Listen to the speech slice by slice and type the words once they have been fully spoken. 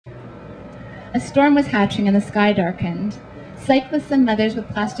A storm was hatching and the sky darkened. Cyclists and mothers with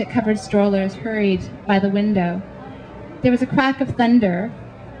plastic-covered strollers hurried by the window. There was a crack of thunder.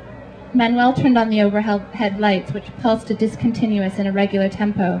 Manuel turned on the overhead lights, which pulsed a discontinuous and irregular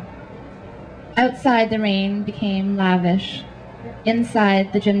tempo. Outside, the rain became lavish.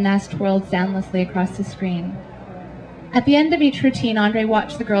 Inside, the gymnast twirled soundlessly across the screen. At the end of each routine, Andre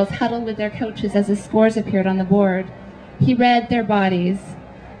watched the girls huddle with their coaches as the scores appeared on the board. He read their bodies,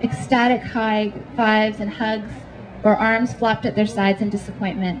 ecstatic high fives and hugs, or arms flopped at their sides in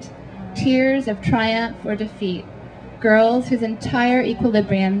disappointment, tears of triumph or defeat, girls whose entire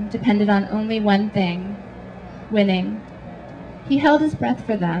equilibrium depended on only one thing, winning. He held his breath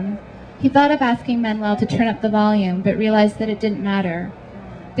for them. He thought of asking Manuel to turn up the volume, but realized that it didn't matter.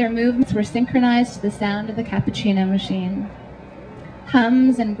 Their movements were synchronized to the sound of the cappuccino machine.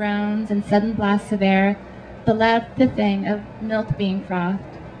 Hums and groans and sudden blasts of air, the loud thithing of milk being frothed.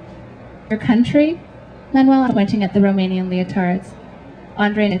 Your country? Manuel, pointing at the Romanian leotards.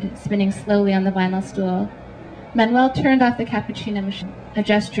 Andre nodded, spinning slowly on the vinyl stool. Manuel turned off the cappuccino machine, a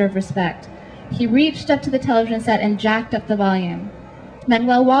gesture of respect. He reached up to the television set and jacked up the volume.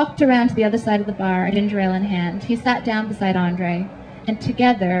 Manuel walked around to the other side of the bar, a ginger ale in hand. He sat down beside Andre, and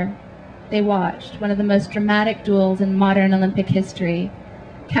together they watched one of the most dramatic duels in modern Olympic history.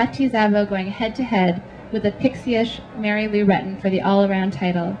 Kati Szabo going head-to-head with a pixie-ish Mary Lou Retton for the all-around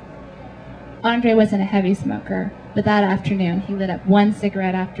title. Andre wasn't a heavy smoker, but that afternoon he lit up one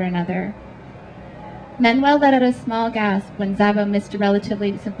cigarette after another. Manuel let out a small gasp when Szabo missed a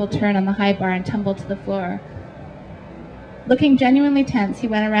relatively simple turn on the high bar and tumbled to the floor. Looking genuinely tense, he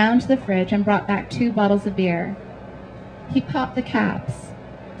went around to the fridge and brought back 2 bottles of beer. He popped the caps,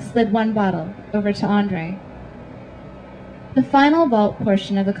 slid one bottle over to Andre. The final vault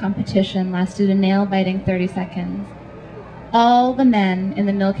portion of the competition lasted a nail-biting 30 seconds. All the men in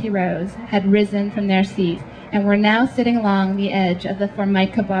the Milky Rows had risen from their seats and were now sitting along the edge of the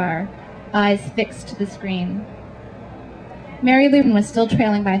Formica bar, eyes fixed to the screen. Mary Lou was still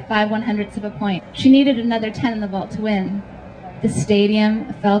trailing by 5/100ths of a point. She needed another 10 in the vault to win. The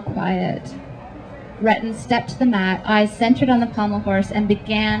stadium fell quiet. Retton stepped to the mat, eyes centered on the pommel horse, and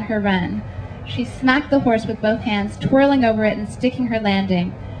began her run. She smacked the horse with both hands, twirling over it and sticking her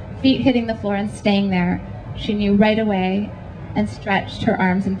landing, feet hitting the floor and staying there. She knew right away and stretched her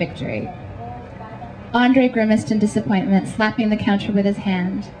arms in victory. Andre grimaced in disappointment, slapping the counter with his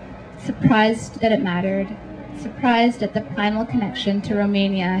hand, surprised that it mattered, surprised at the primal connection to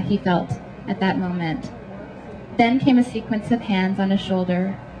Romania he felt at that moment. Then came a sequence of hands on his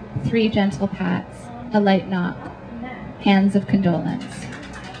shoulder, 3 gentle pats, a light knock, hands of condolence.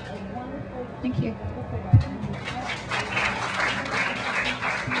 Thank you.